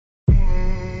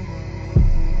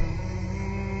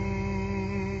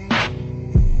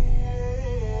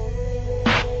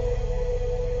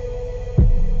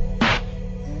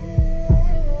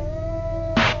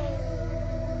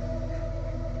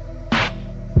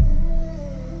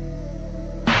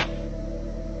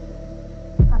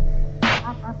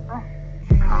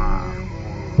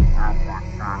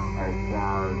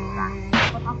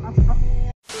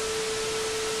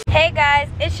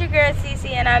it's your girl Cece,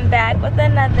 and I'm back with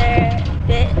another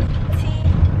video.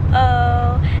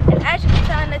 And as you can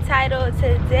tell in the title,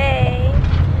 today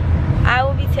I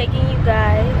will be taking you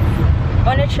guys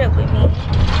on a trip with me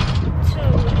to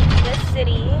the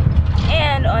city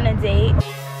and on a date.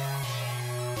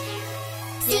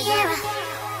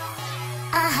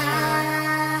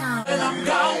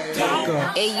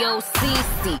 Hey yo,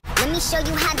 Cece, let me show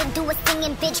you how to do a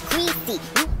singing bitch greasy.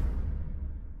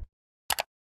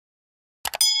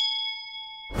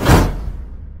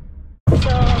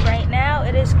 So right now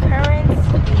it is currently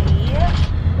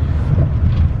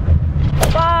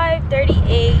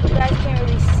 5:38. You guys can't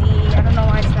really see. I don't know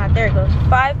why it's not. There it goes.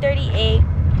 5:38.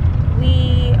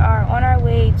 We are on our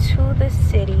way to the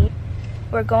city.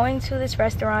 We're going to this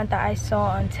restaurant that I saw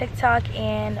on TikTok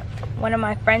and one of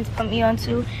my friends put me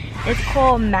onto. It's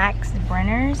called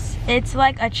Brenner's. It's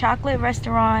like a chocolate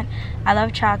restaurant. I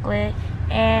love chocolate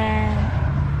and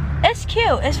it's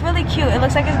cute. It's really cute. It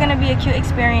looks like it's gonna be a cute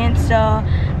experience. So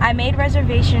I made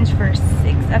reservations for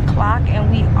 6 o'clock and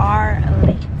we are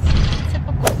late.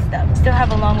 Typical stuff. Still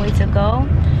have a long way to go.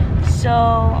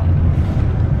 So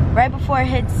right before it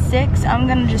hits 6, I'm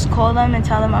gonna just call them and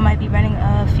tell them I might be running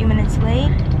a few minutes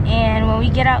late. And when we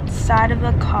get outside of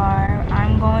the car,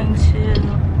 I'm going to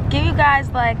give you guys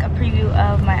like a preview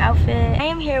of my outfit. I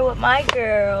am here with my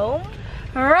girl,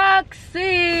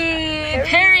 Roxy.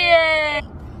 Period.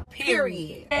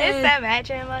 It's that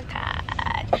matching my card.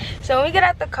 So when we get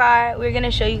out the car, we're gonna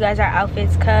show you guys our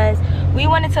outfits because we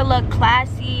wanted to look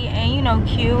classy and, you know,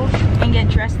 cute and get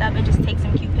dressed up and just take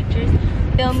some cute pictures.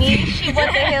 Feel me? She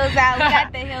wants the heels out. We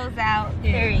got the heels out.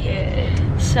 Period.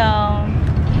 So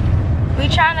we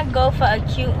trying to go for a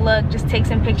cute look, just take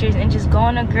some pictures and just go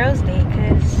on a girls' date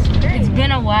because it's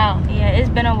been a while. Yeah, it's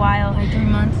been a while. Like 3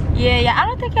 months. Yeah. I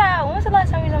don't think when was the last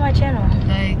time you was on my channel?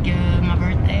 Like my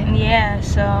birthday. Yeah,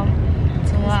 so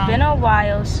it's been a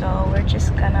while, so we're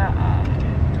just gonna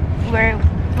we're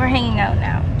hanging out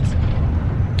now.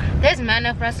 There's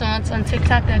many restaurants on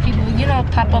TikTok that people, you know,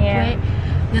 pop up with.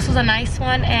 This was a nice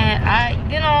one, and I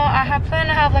have planned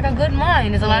to have like a good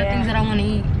mind. There's a lot of things that I want to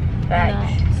eat.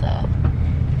 Facts. So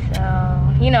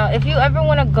you know, if you ever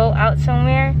want to go out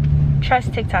somewhere,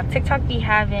 trust TikTok. TikTok be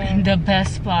having the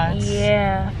best spots.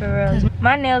 Yeah, for real.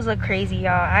 My nails look crazy,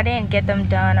 y'all. I didn't get them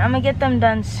done. I'm gonna get them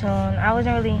done soon. I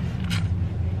wasn't really,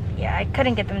 I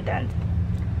couldn't get them done.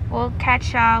 We'll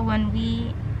catch y'all when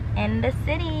we in the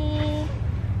city.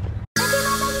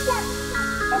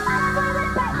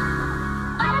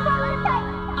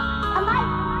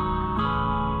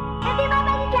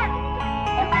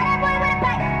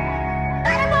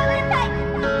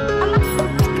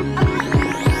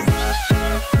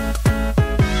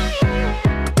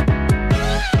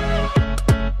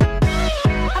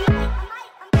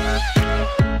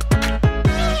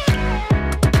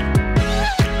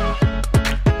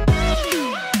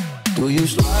 Do you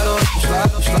slide on,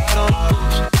 slide on, slide on,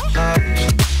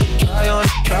 try on,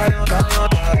 try on, try on,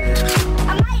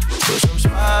 put some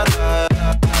smile,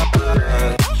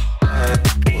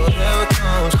 whatever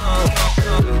comes,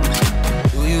 comes.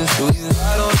 Do you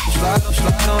slide on, slide on,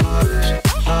 slide on,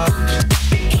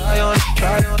 try on,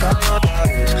 try on, try on,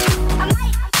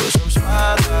 put some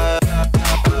smile,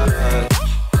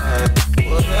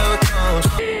 whatever comes.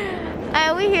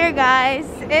 Alright, we here, guys.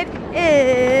 It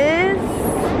is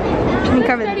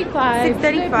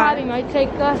 6:35. Probably might take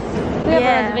us. We have a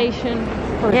reservation.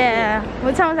 Yeah.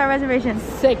 What time was our reservation?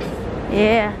 6.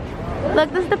 Yeah.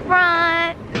 Look, this is the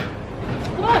front.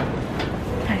 What?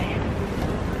 Hey.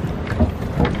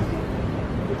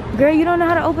 Girl, you don't know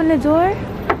how to open the door?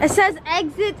 It says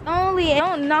exit only.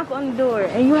 Don't knock on the door.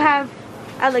 And you have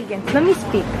elegance. Let me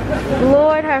speak.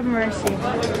 Lord have mercy.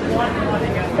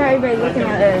 Everybody looking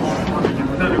at us.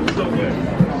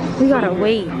 We gotta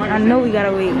wait. I know we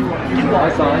gotta wait.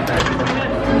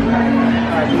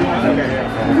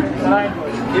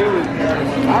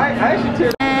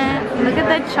 Look at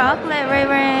the chocolate, Ray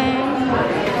Ray.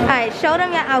 Alright, show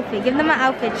them your outfit. Give them an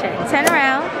outfit check. Turn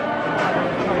around.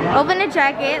 Open the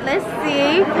jacket. Let's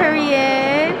see.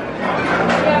 Period.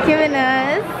 Giving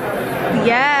us.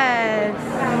 Yes.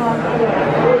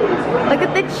 Look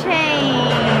at the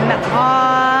chain.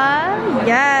 Aww.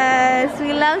 Yes.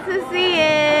 We love to see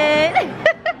it.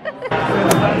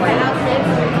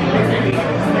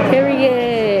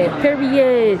 Period.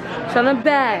 Period. Show on the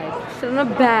back. Show on the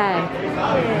back.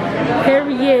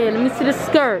 Period. Let me see the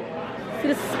skirt. See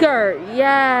the skirt.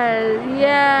 Yes,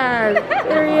 yes.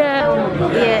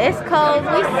 Yeah, it's cold.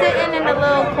 We sitting in the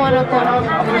little corner.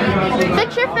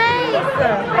 Fix your face.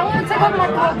 I want to take off my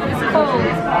coat, but it's cold.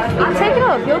 Take it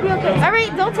off. You'll be okay. All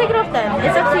right, don't take it off then.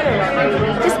 It's up to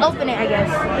you. Just open it, I guess.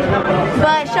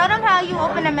 But show them how you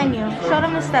open the menu. Show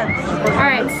them the steps. All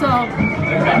right, so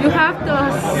you have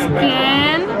to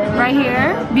scan right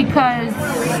here because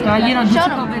you know, due to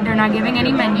COVID, they're not giving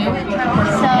any menu.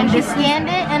 So she scanned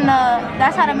it, and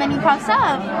that's how the menu pops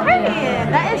up. Period.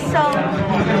 That is so.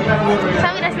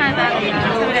 Tell me that's not valid.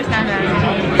 Tell me that's not valid.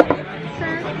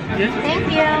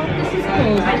 Thank you. This is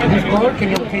cool. This color, can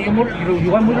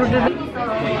you want more of that?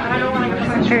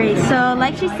 Alright, so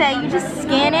like she said, you just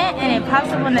scan it and it pops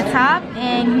up on the top,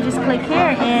 and you just click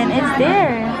here and it's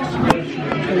there.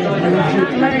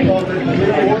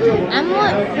 I'm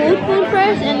want food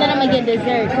first, and then I'm gonna get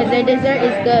dessert because their dessert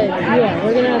is good. Yeah,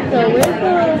 we're gonna have to.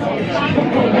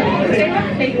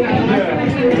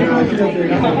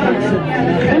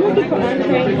 I'm looking for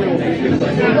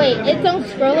entree. Wait, it don't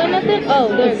scroll or nothing? Oh,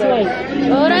 there it goes.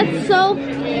 Oh, that's so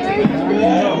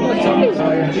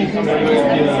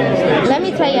Let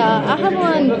me tell y'all, I have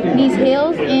on these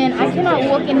heels and I cannot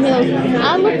walk in heels.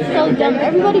 I look so dumb.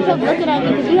 Everybody kept looking at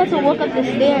me because we had to walk up the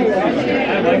stairs.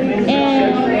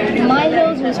 And my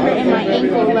heels was hurting my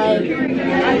ankle, like.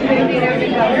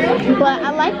 But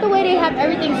I like the way they have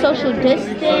everything social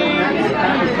distance.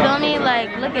 Feel me?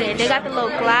 Like, look at it. They got the little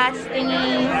glass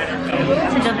thingies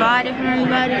to divide it from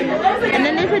everybody. And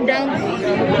then there's a down.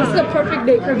 This is a perfect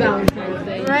date for Valentine's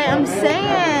Day. Right, I'm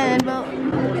saying, but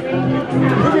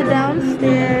there's a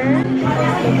downstairs.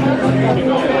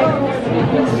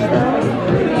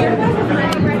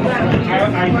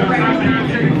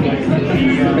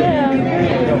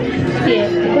 Yeah,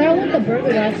 but I want the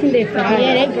burger. I see they fries.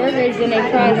 Yeah, they burgers and they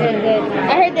fries are good.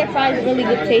 I heard their fries really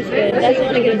good, taste good. That's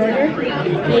what they get. Burger?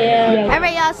 Yeah.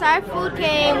 Alright, y'all, so our food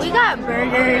came. We got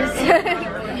burgers.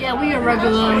 Yeah, we are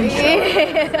regular.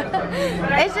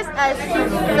 It's just us,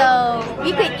 so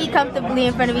we could eat comfortably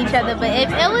in front of each other. But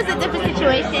if it was a different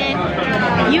situation,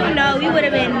 you know, we would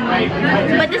have been.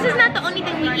 But this is not the only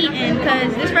thing we eat in,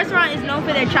 because this restaurant is known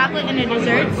for their chocolate and their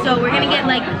desserts. So we're gonna get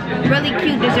like really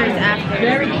cute desserts after.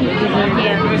 Very cute.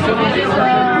 Yeah. So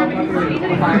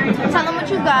tell them what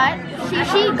you got.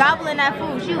 She gobbling that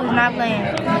food. She was not playing.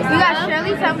 We got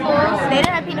Shirley Temples. They didn't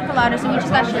have pina colada, so we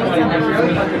just got Shirley Temples.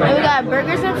 And we got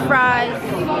burgers and fries.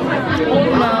 You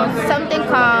know, something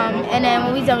calm. And then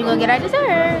when we done, we gonna get our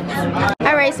dessert.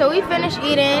 Alright, so we finished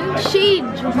eating. She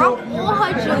drank all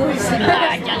her juice.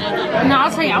 No,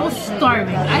 I'll tell you, I was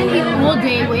starving. I didn't eat all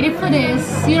day, waited for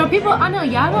this. You know, people, I know,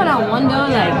 y'all know that one though,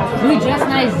 like, we dress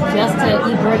nice just to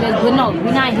eat burgers, but no,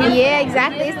 we're not here. Yeah,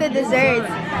 exactly. It's the desserts.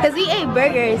 Because we ate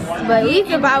burgers, but we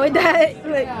devoured that.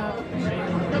 Like,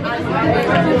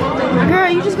 girl,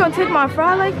 you just gonna take my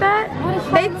fry like that?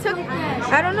 They took,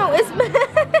 I don't know, it's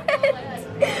bad.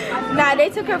 Nah, they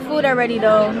took her food already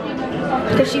though.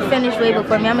 Because she finished way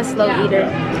before me. I'm a slow eater.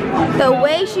 The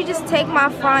way she just take my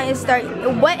fry and start,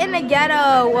 what in the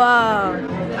ghetto? Whoa.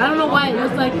 I don't know why it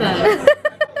looks like that.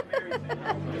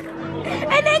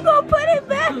 And they gonna put it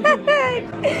back.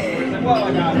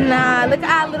 Nah, look at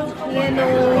our little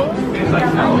candle.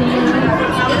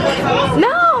 No!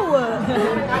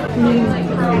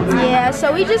 Yeah,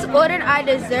 so we just ordered our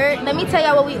dessert. Let me tell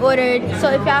y'all what we ordered. So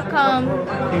if y'all come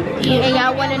and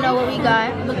y'all wanna know what we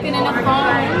got. Looking in the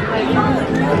phone.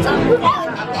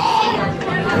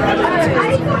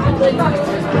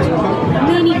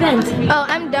 Main event. Oh,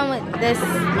 I'm done with this.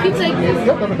 You take this.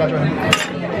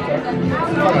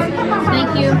 Thank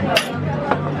you.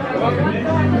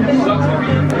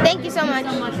 Thank you so much.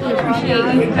 We appreciate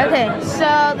you. Okay,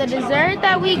 so the dessert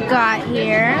that we got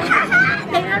here.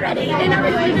 They're not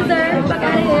ready for dessert. Fuck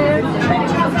out of here.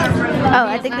 Oh,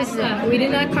 I think this is it. We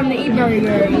did not come to eat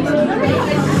burgers.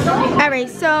 Alright,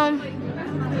 so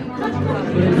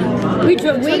We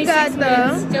drove 26 got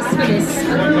minutes just for this.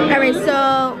 alright,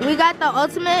 so we got the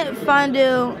ultimate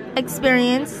fondue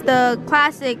experience, the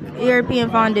classic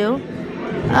European fondue.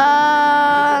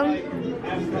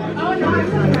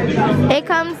 It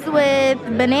comes with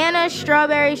bananas,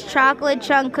 strawberries, chocolate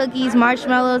chunk cookies,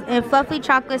 marshmallows, and fluffy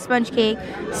chocolate sponge cake,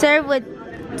 served with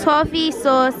toffee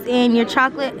sauce and your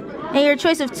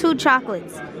choice of 2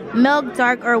 chocolates, milk,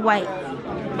 dark, or white.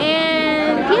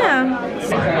 And yeah.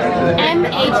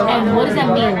 MHM, what does that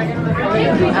mean?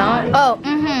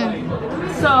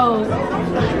 So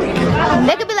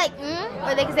They could be like,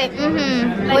 or they could say,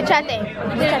 What y'all think?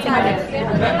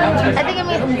 I think it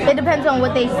mean, it depends on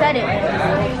what they set it.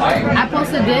 I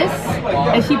posted this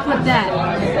and she put that.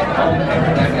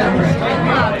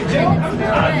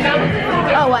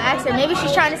 Oh, well, actually, maybe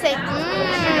she's trying to say,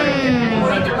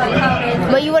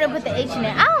 but you wouldn't put the H in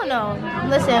it. I don't know.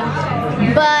 Listen,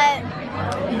 but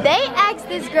they asked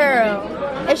this girl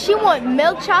if she want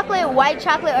milk chocolate, white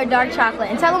chocolate, or dark chocolate,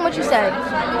 and tell them what you said.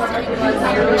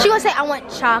 She gonna say, I want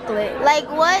chocolate. Like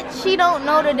what? She don't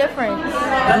know the difference.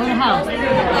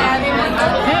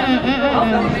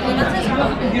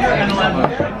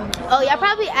 Oh, y'all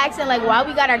probably asking like why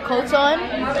we got our coats on,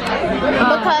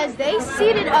 because they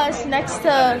seated us next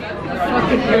to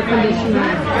air conditioner.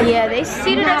 Yeah, they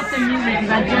seated us. The music,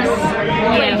 I just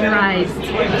plagiarized.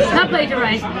 Not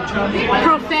plagiarized.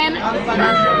 Profane.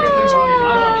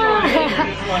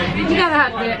 You gotta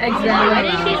have to exit. What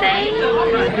did she say?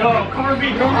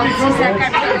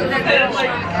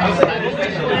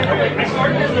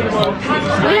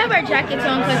 We have our jackets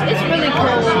on because it's really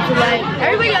cold. Like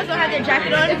everybody else don't have their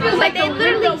jacket on. Like they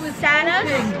literally sat us.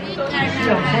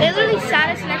 They literally sat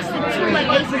us next to two like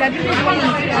ACs. I think there's one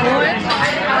on the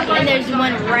floor and there's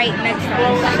one right next to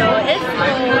us. So it's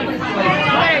cold. We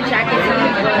got our jackets on.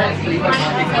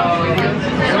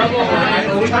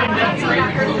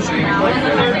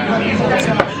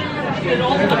 I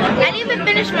didn't even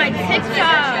finish my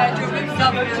TikTok.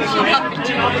 Follow me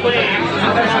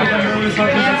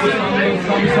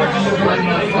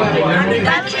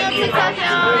on TikTok,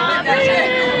 y'all.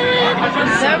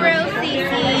 The real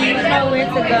CC. You know where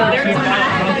to go.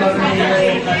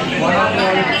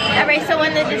 Alright, so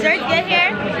when the desserts get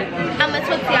here, I'ma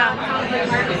talk to y'all.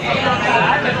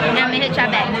 And I'ma hit y'all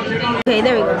back. Okay,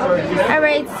 there we go.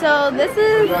 Alright, so this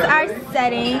is our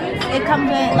setting. It comes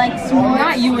with like s'mores.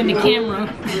 Not you in the camera.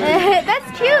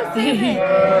 That's cute, isn't it?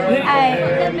 Hey,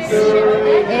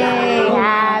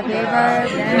 happy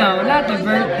birthday. No, not the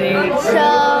birthday. So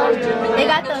they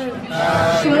got the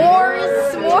s'mores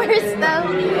stuff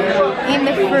and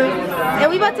the fruit. And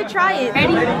we about to try it.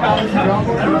 Ready?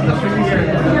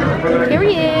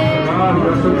 Period.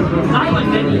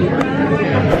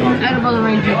 Edible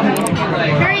arrangement.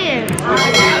 Period.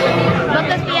 Look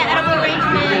at the edible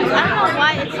arrangements. I don't know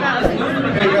why it's not.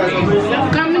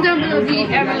 Comment down below the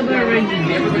edible arrangement.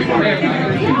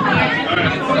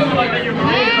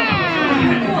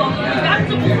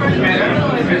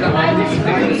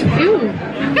 Ew.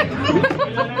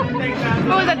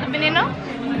 What was that, the banana?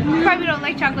 You probably don't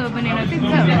like chocolate with banana. It's good.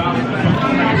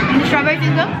 The strawberry is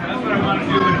good?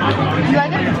 You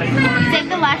like it? Take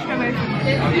the last strawberry.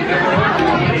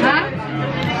 Huh?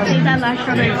 Take that last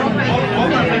strawberry.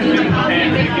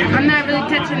 I'm not really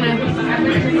touching it.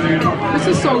 This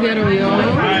is so ghetto, yo.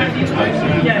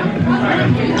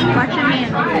 Watch your hand.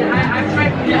 Oh,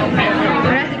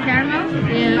 that's the caramel?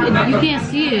 Yeah, you can't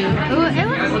see it. It looks,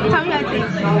 tell me how it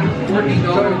tastes.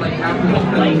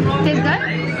 Tastes good?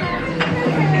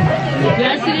 Did I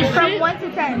see this From shit? 1 to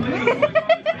 10. I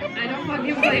don't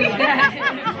fucking play with that.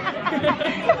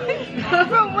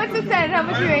 From 1 to 10, how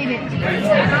much you rate it? 9?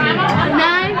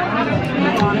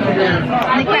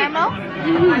 The caramel?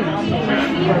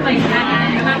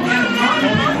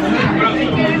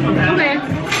 Okay.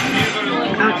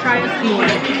 I'll try a s'more.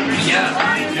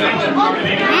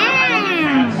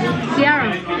 Ciara,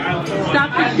 stop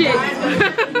the shit.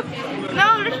 No,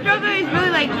 the strawberry is really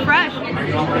like fresh.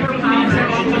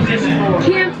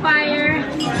 Campfire.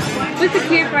 What's the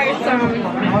campfire song?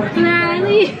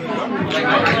 Lily.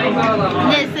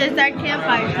 This is our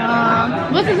campfire song.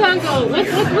 What's the song go?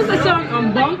 What's the song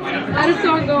on Bunk? How does the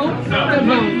song go? The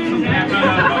Bunk.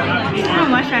 Oh,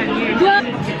 mushroom here.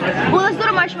 Well, let's go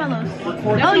to marshmallows.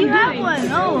 Oh, you have one.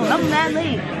 Oh, I'm mad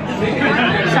late.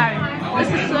 Sorry.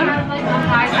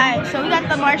 Alright, so we got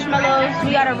the marshmallows.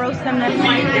 We gotta roast them next.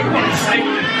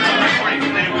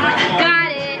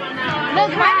 Got it.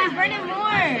 Look, mine is burning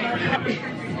more.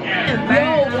 Yo,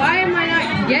 why am I not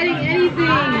getting anything?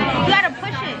 You gotta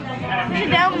push it. Push it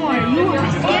down more. You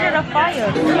are scared of the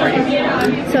fire.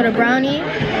 So the brownie,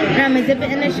 and I'm gonna dip it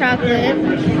in the chocolate.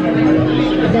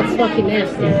 That's fucking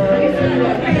nasty.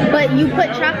 But you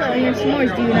put chocolate on your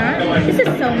s'mores, do you not? This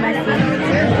is so messy. I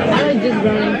like this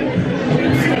brownie.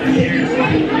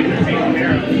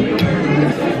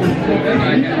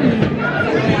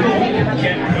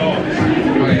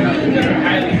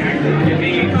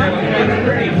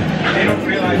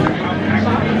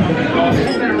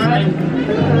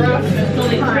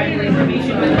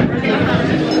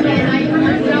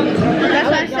 That's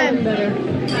what I said.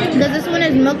 Because this one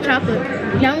is milk chocolate.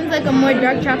 That one's like a more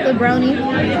dark chocolate brownie.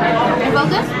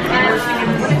 Focus?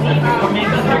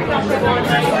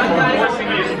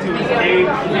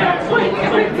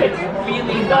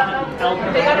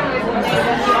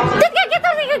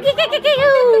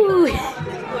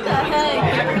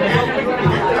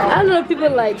 I know people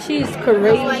like she's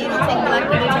crazy.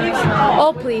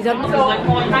 Oh please,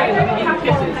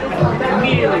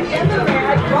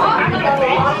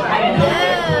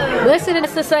 listen,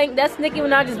 that's the song. That's Nicki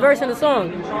Minaj's verse in the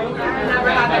song.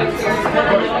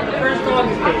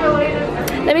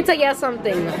 Let me tell y'all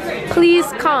something.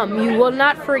 Please come. You will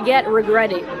not forget,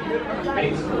 regret it.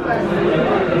 Alright,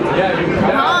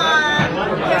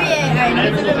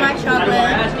 dip my chocolate.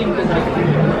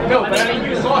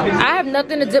 I have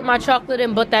nothing to dip my chocolate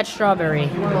in but that strawberry. I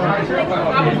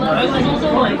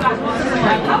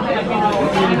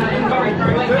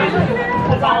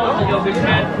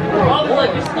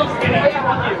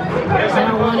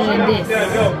don't want it in this.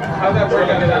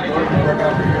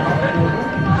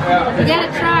 You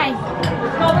gotta try.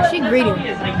 She greedy.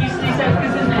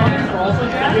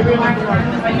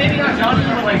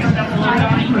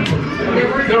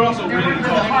 They're also really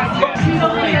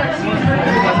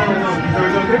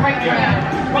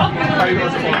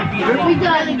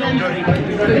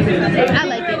I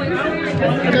like it.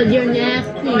 Because you're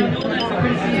nasty.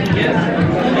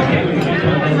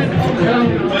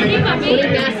 What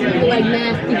nasty people like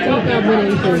nasty food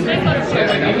combinations?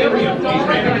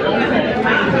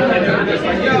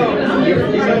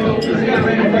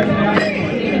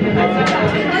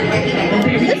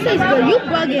 This tastes good. You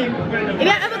bugging. If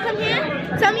y'all ever come here,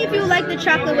 tell me if you like the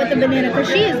chocolate with the banana, because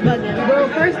she is bugging. Bro,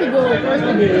 first of all.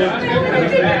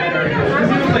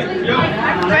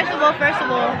 First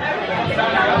of all.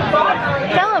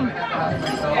 Tell him.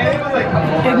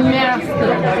 It's nasty.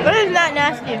 But it's not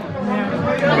nasty.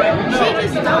 She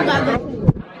just don't got the...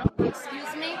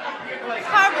 Excuse me?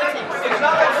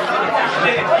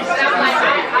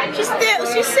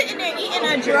 She's sitting there eating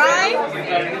a dry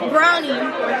brownie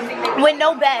with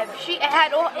no bev. She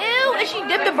had all ew, and she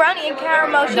dipped the brownie in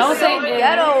caramel. She's Don't say so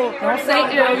ghetto. Don't say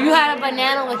ew. You had a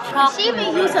banana with chocolate. She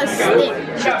even used her stick.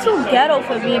 She's too ghetto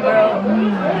for me, bro.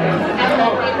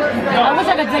 I wish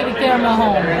I could take the caramel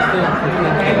home.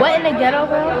 What in the ghetto,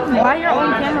 bro? Why you're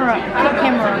on camera?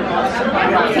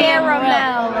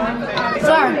 Caramel.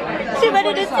 Sorry. She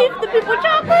ready to see the people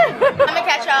chocolate. I'm gonna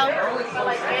catch y'all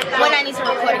when I need to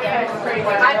record again.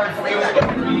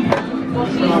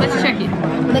 Let's check it.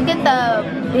 Look at the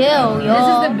bill, yo. This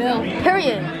is the bill.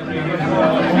 Period.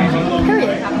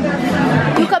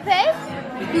 You can pay?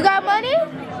 You got money?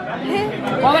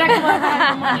 Why would I come out with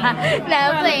money? Nah,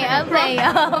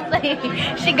 I'm playing.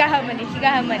 She got her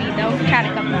money. Don't try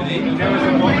to come out.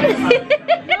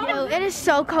 Yo, it is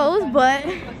so cold, but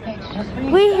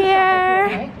we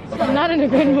here. I'm not in a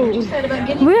good mood.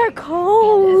 We are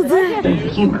cold.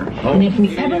 And if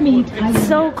we ever meet, I will.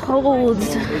 So cold.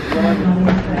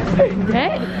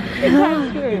 Dead?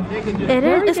 It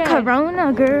is. It's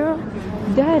Corona, girl.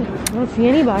 Dead. I don't see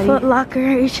anybody. Foot Locker,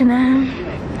 H&M.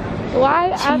 Why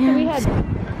after we had...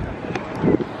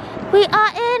 We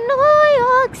are in New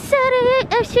York City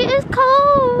and she is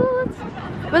cold.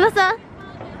 Melissa?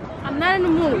 I'm not in the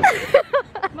mood.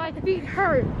 My feet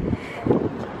hurt.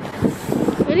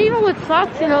 And even with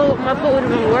socks, you know, my foot would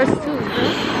have been worse too.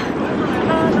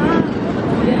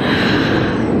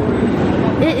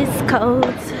 It is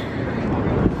cold.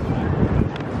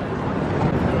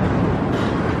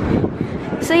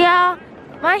 So y'all,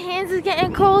 my hands is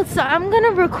getting cold, so I'm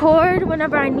gonna record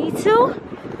whenever I need to.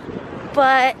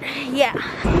 But yeah.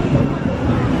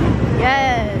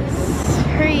 Yes.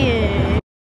 Period.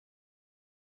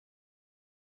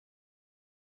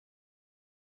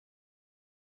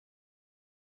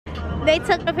 They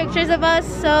took the pictures of us,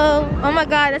 so oh my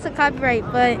god, that's a copyright,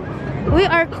 but we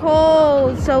are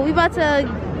cold, so we about to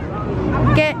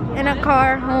get in a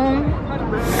car home.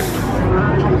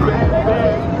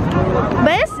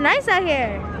 But it's nice out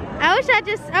here. I wish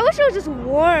it was just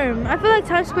warm. I feel like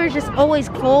Times Square is just always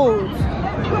cold.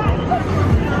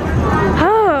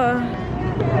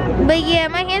 But yeah,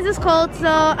 my hands is cold, so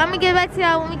I'm gonna get back to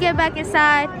y'all when we get back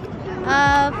inside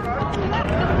of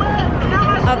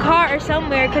a car or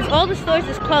somewhere, because all the stores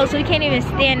is closed, so we can't even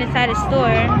stand inside a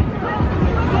store.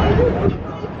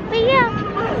 But yeah.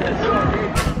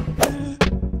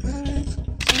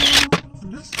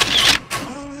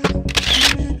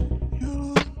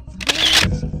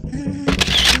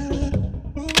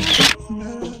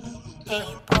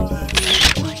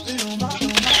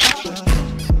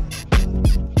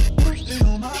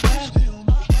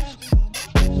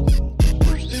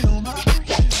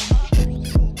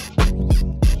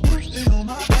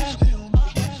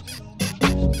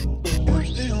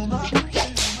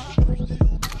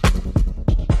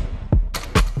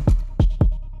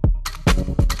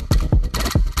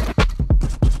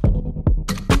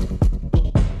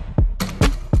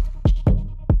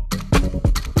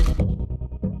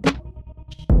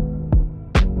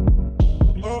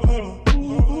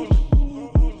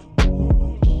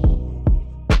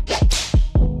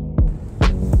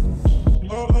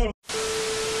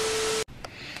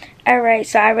 Alright,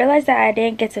 so I realized that I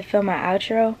didn't get to film my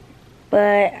outro,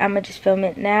 but I'm gonna just film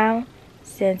it now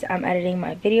since I'm editing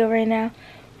my video right now.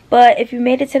 But if you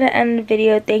made it to the end of the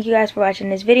video, thank you guys for watching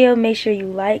this video. Make sure you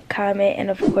like, comment, and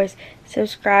of course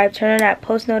subscribe. Turn on that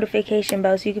post notification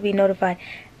bell so you can be notified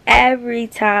every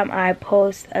time I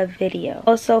post a video.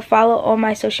 Also, follow all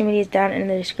my social medias down in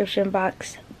the description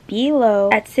box below.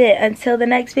 That's it. Until the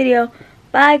next video.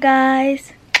 Bye,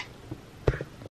 guys.